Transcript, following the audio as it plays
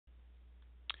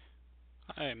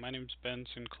Hi, my name is Ben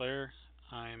SinClair.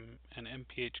 I'm an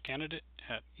MPH candidate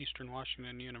at Eastern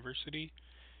Washington University,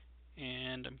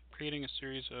 and I'm creating a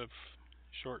series of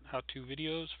short how-to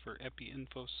videos for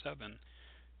EpiInfo 7.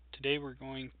 Today we're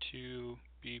going to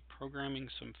be programming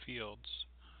some fields.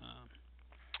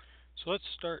 So let's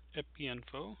start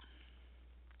EpiInfo,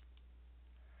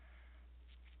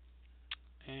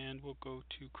 and we'll go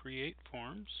to Create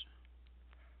Forms.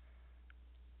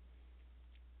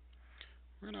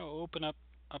 We're going to open up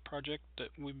a project that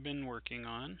we've been working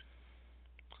on.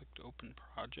 Click to Open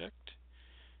Project.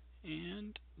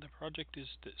 And the project is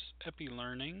this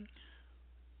EpiLearning.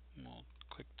 We'll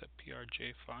click the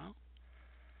PRJ file.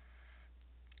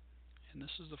 And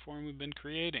this is the form we've been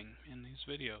creating in these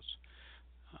videos.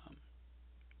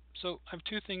 So I have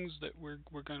two things that we're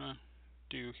going to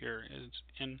do here.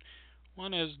 And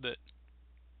one is that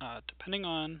depending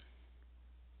on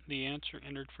the answer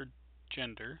entered for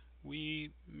gender,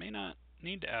 we may not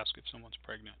need to ask if someone's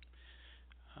pregnant.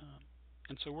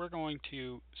 And so we're going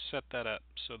to set that up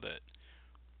so that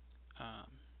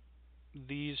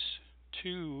these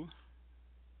two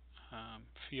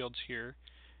fields here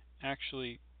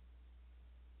actually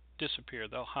disappear.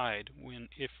 They'll hide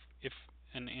if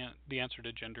the answer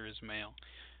to gender is male.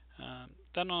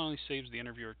 That not only saves the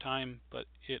interviewer time, but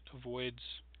it avoids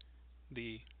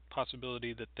the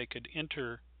possibility that they could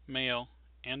enter male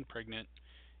and pregnant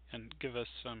and give us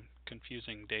some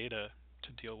confusing data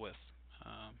to deal with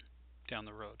down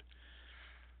the road.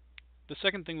 The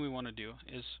second thing we want to do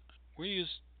is we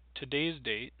use today's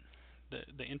date,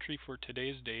 the entry for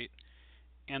today's date,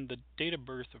 and the date of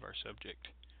birth of our subject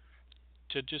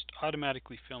to just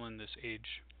automatically fill in this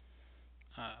age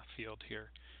field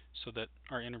here so that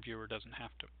our interviewer doesn't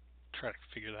have to try to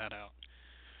figure that out.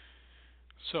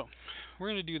 So we're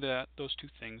going to do those two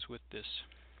things with this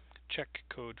check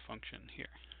code function here.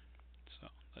 So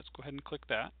let's go ahead and click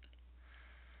that.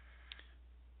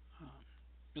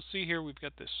 You'll see here we've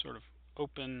got this sort of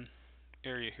open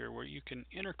area here where you can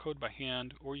enter code by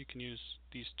hand, or you can use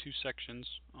these two sections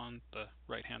on the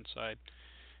right hand side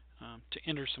to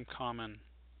enter some common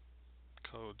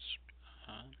codes.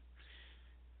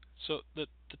 So the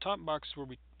top box where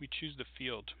we choose the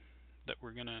field that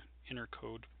we're going to enter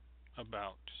code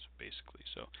about, basically.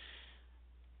 So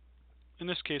in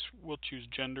this case we'll choose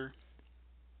gender,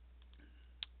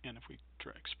 and if we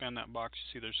try to expand that box,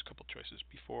 you see there's a couple choices,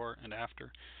 before and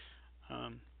after.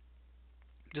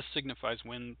 This signifies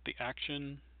when the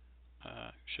action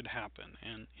should happen,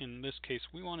 and in this case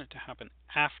we want it to happen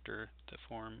after the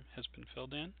form has been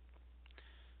filled in.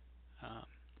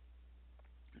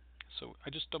 So I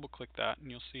just double click that,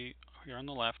 and you'll see here on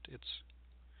the left it's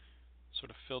sort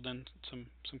of filled in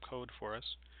some code for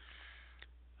us.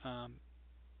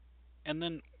 And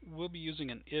then we'll be using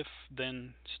an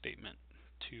if-then statement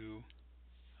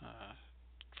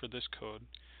for this code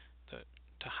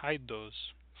to hide those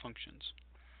functions.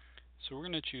 So we're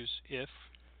going to choose if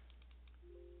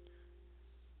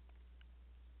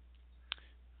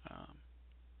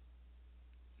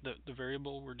the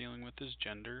variable we're dealing with is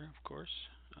gender, of course.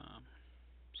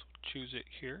 So choose it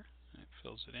here, and it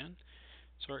fills it in.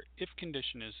 So our if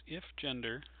condition is if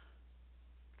gender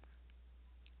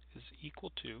is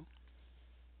equal to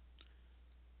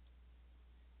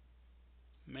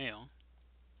male,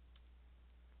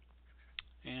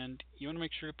 and you want to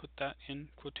make sure to put that in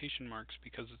quotation marks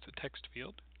because it's a text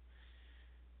field.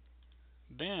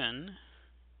 Then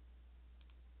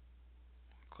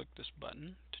click this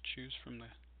button to choose from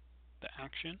the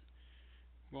action.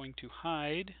 We're going to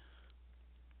hide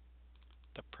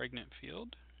the pregnant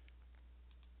field,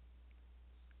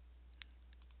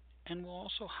 and we'll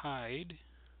also hide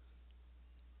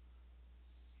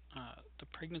the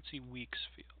pregnancy weeks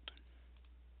field.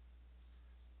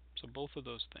 So both of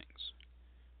those things.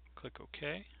 Click OK.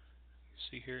 You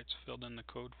see here it's filled in the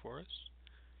code for us.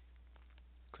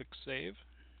 Click Save.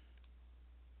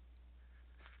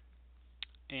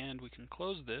 And we can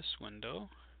close this window,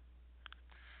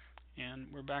 and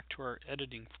we're back to our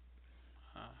editing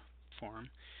form.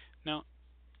 Now,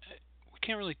 we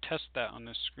can't really test that on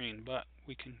this screen, but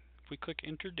we can. If we click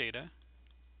Enter Data,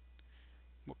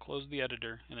 we'll close the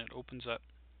editor, and it opens up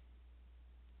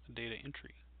a data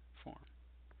entry form.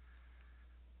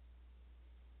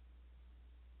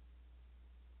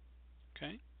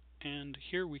 Okay, and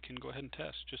here we can go ahead and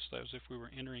test just as if we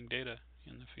were entering data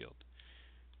in the field.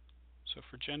 So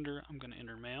for gender, I'm going to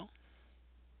enter male,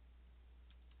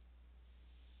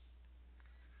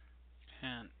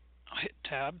 and I'll hit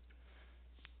Tab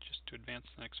just to advance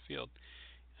the next field,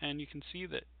 and you can see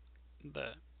that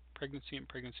the pregnancy and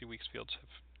pregnancy weeks fields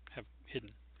have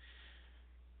hidden.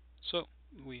 So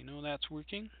we know that's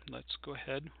working. Let's go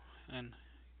ahead and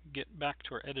get back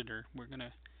to our editor. We're going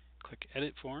to click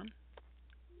Edit Form.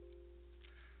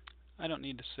 I don't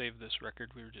need to save this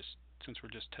record. Since we're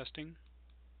just testing.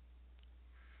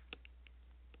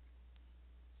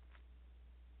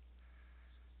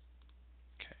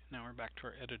 Okay, now we're back to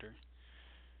our editor.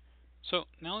 So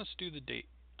now let's do the date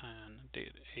and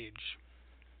date age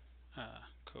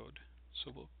code.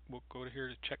 So we'll go to here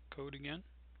to check code again.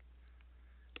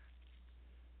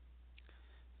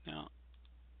 Now,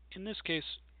 in this case,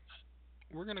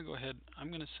 we're going to go ahead. I'm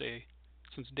going to say,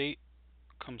 since date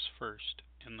comes first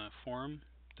in the form,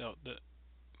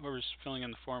 whoever's filling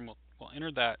in the form will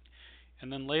enter that,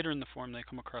 and then later in the form they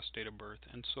come across date of birth.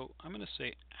 And so I'm going to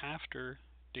say after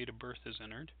date of birth is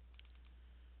entered,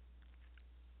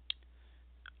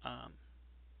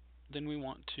 then we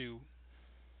want to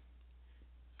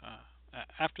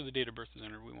after the date of birth is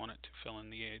entered, we want it to fill in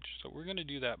the age. So we're going to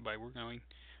do that by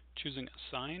choosing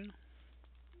assign.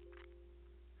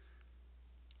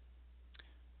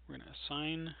 We're going to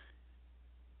assign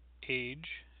age.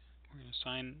 We're going to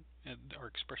assign our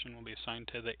expression will be assigned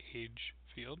to the age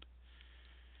field.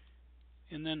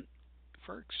 And then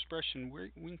for our expression, we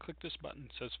can click this button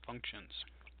that says functions.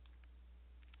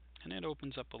 And it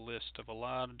opens up a list of a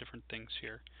lot of different things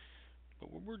here.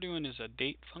 But what we're doing is a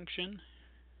date function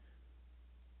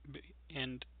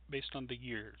and based on the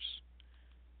years.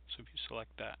 So if you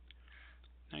select that,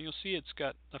 now you'll see it's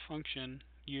got the function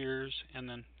years and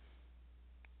then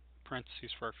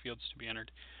parentheses for our fields to be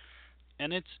entered.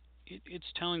 And it's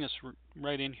telling us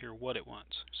right in here what it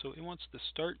wants. So it wants the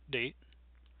start date,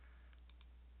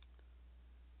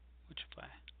 which if I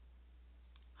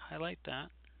highlight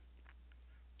that,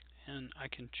 and I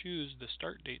can choose the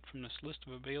start date from this list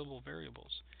of available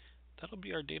variables. That'll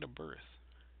be our date of birth.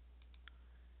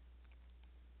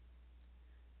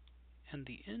 And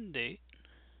the end date,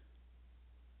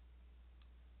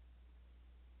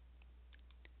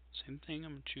 same thing,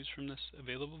 I'm going to choose from this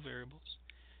available variables.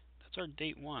 That's our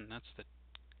date 1, that's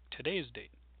today's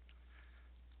date.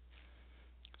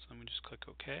 So let me just click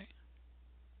OK.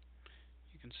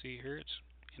 You can see here it's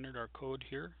entered our code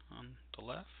here on the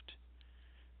left.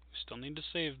 We still need to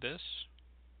save this.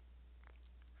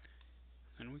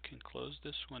 Then we can close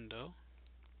this window.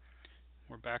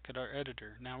 We're back at our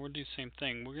editor. Now we'll do the same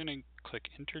thing. We're going to click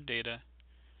Enter Data,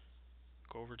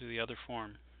 go over to the other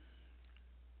form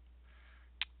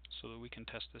so that we can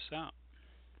test this out.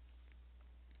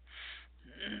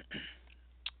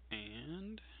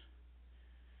 And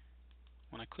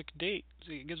when I click Date,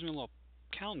 see, it gives me a little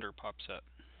calendar pops up.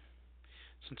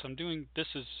 Since I'm doing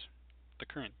this is the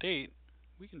current date,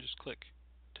 we can just click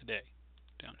Today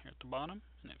down here at the bottom,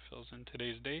 and it fills in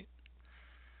today's date.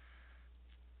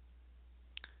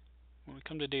 When we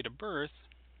come to date of birth,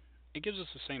 it gives us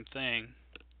the same thing.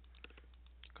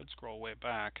 Could scroll way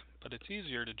back, but it's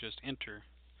easier to just enter.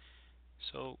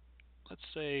 So let's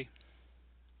say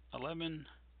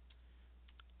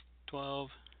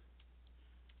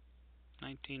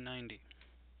 11/12/1990 is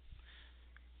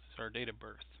our date of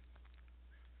birth.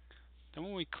 Then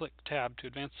when we click Tab to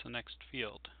advance to the next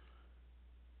field,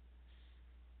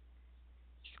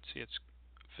 you can see it's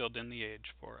filled in the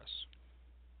age for us.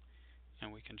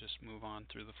 And we can just move on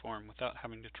through the form without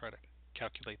having to try to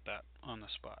calculate that on the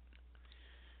spot.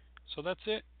 So that's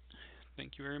it.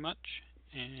 Thank you very much,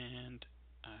 and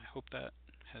I hope that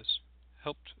has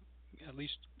helped at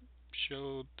least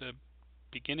show the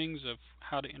beginnings of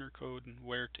how to enter code and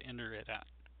where to enter it at.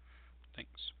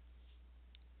 Thanks.